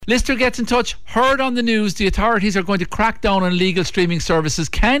Lister gets in touch. Heard on the news the authorities are going to crack down on illegal streaming services.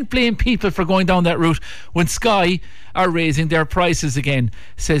 Can't blame people for going down that route when Sky are raising their prices again,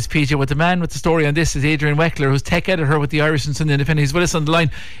 says PJ. But the man with the story on this is Adrian Weckler, who's tech editor with the Irish and Sunday Independent. He's with us on the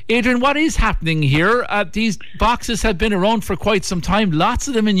line. Adrian, what is happening here? These boxes have been around for quite some time, lots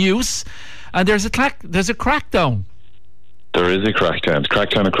of them in use, and there's a crackdown. There is a crackdown. It's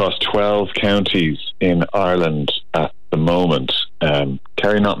crackdown across 12 counties in Ireland at the moment.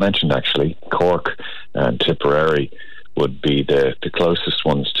 Kerry not mentioned, actually. Cork and Tipperary would be the closest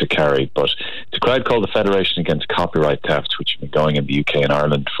ones to Kerry. But it's a crowd called the Federation Against Copyright Theft, which has been going in the UK and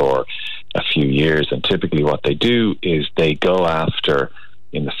Ireland for a few years. And typically what they do is they go after,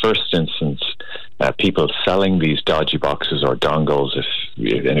 in the first instance, people selling these dodgy boxes or dongles.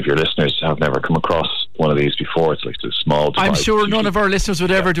 If any of your listeners have never come across one of these before, it's like a small device. I'm sure none of our listeners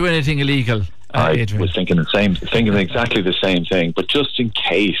would ever do anything illegal. I was thinking exactly the same thing, but just in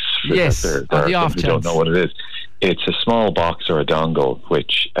case, yes, there are off people who don't know what it is. It's a small box or a dongle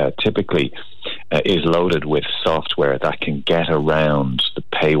which typically is loaded with software that can get around the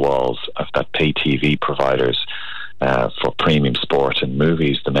paywalls of that pay TV providers for premium sport and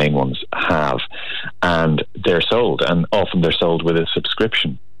movies, the main ones have, and they're sold, and often they're sold with a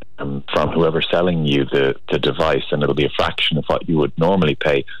subscription from whoever's selling you the device, and it'll be a fraction of what you would normally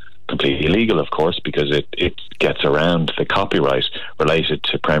pay. Completely illegal, of course, because it gets around the copyright related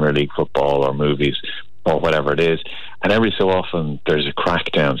to Premier League football or movies or whatever it is. And every so often there's a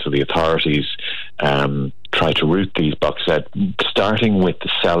crackdown, so the authorities try to root these boxes out, starting with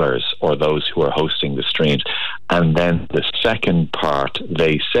the sellers or those who are hosting the streams. And then the second part,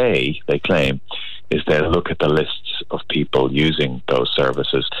 they claim, is they look at the lists of people using those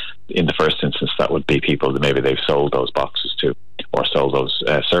services. In the first instance, that would be people that maybe they've sold those boxes to or sold those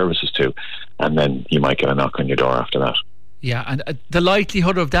services to, and then you might get a knock on your door after that. Yeah, and the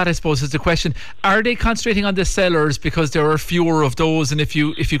likelihood of that, I suppose, is the question. Are they concentrating on the sellers because there are fewer of those, and if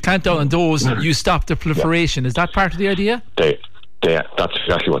you clamp down on those, you stop the proliferation? Yeah. Is that part of the idea? That's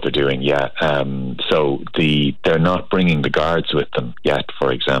exactly what they're doing, yeah. So they're not bringing the guards with them yet,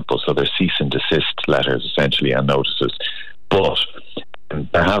 for example. So there's cease and desist letters, essentially, and notices. But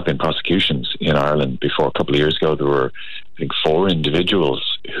there have been prosecutions in Ireland before. A couple of years ago, there were, I think, 4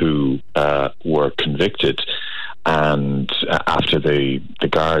 individuals who were convicted, and after the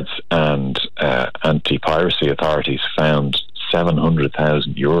guards and anti-piracy authorities found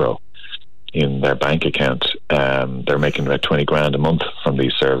 €700,000 in their bank account. They're making about 20 grand a month from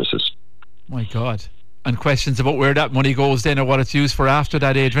these services. My God. And questions about where that money goes then, or what it's used for after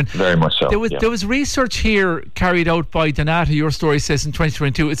that, Adrian. Very much so. There was research here carried out by Donata, your story says, in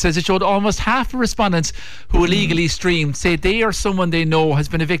 2022. It says it showed almost half the respondents who illegally streamed say they or someone they know has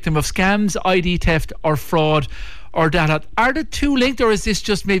been a victim of scams, ID theft or fraud or data. Are the two linked, or is this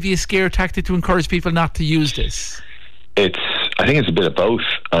just maybe a scare tactic to encourage people not to use this? I think it's a bit of both.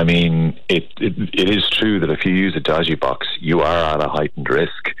 I mean, it is true that if you use a dodgy box, you are at a heightened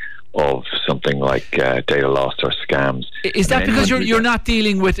risk of something like data loss or scams. Is that because you're not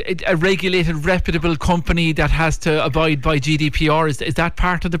dealing with a regulated, reputable company that has to abide by GDPR? Is that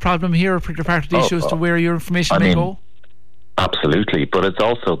part of the problem here, or part of the issue as to where your information may go? Absolutely, but it's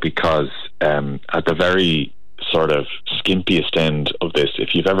also because at the very sort of skimpiest end of this,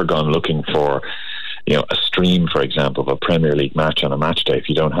 if you've ever gone looking for a stream, for example, of a Premier League match on a match day, if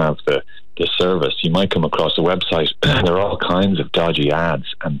you don't have the service, you might come across a website. There are all kinds of dodgy ads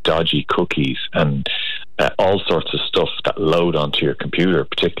and dodgy cookies and all sorts of stuff that load onto your computer,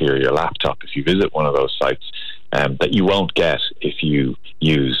 particularly your laptop, if you visit one of those sites, that you won't get if you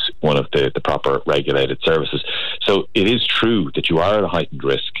use one of the proper regulated services. So it is true that you are at a heightened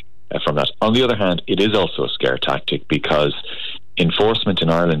risk from that. On the other hand, it is also a scare tactic because enforcement in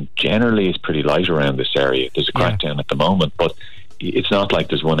Ireland generally is pretty light around this area. There's a crackdown at the moment, but it's not like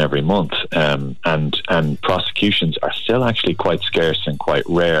there's one every month, and prosecutions are still actually quite scarce and quite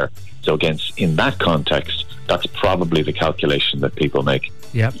rare. So again, in that context, that's probably the calculation that people make.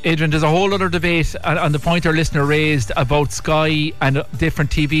 Yeah, Adrian, there's a whole other debate on the point our listener raised about Sky and different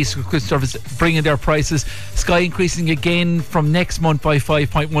TV services bringing their prices. Sky increasing again from next month by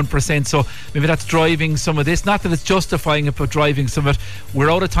 5.1%. So maybe that's driving some of this. Not that it's justifying it, but driving some of it. We're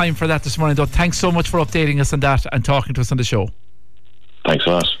out of time for that this morning, though. Thanks so much for updating us on that and talking to us on the show. Thanks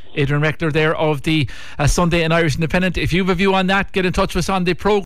a lot. Adrian Weckler there of the Sunday and Irish Independent. If you have a view on that, get in touch with us on the programme.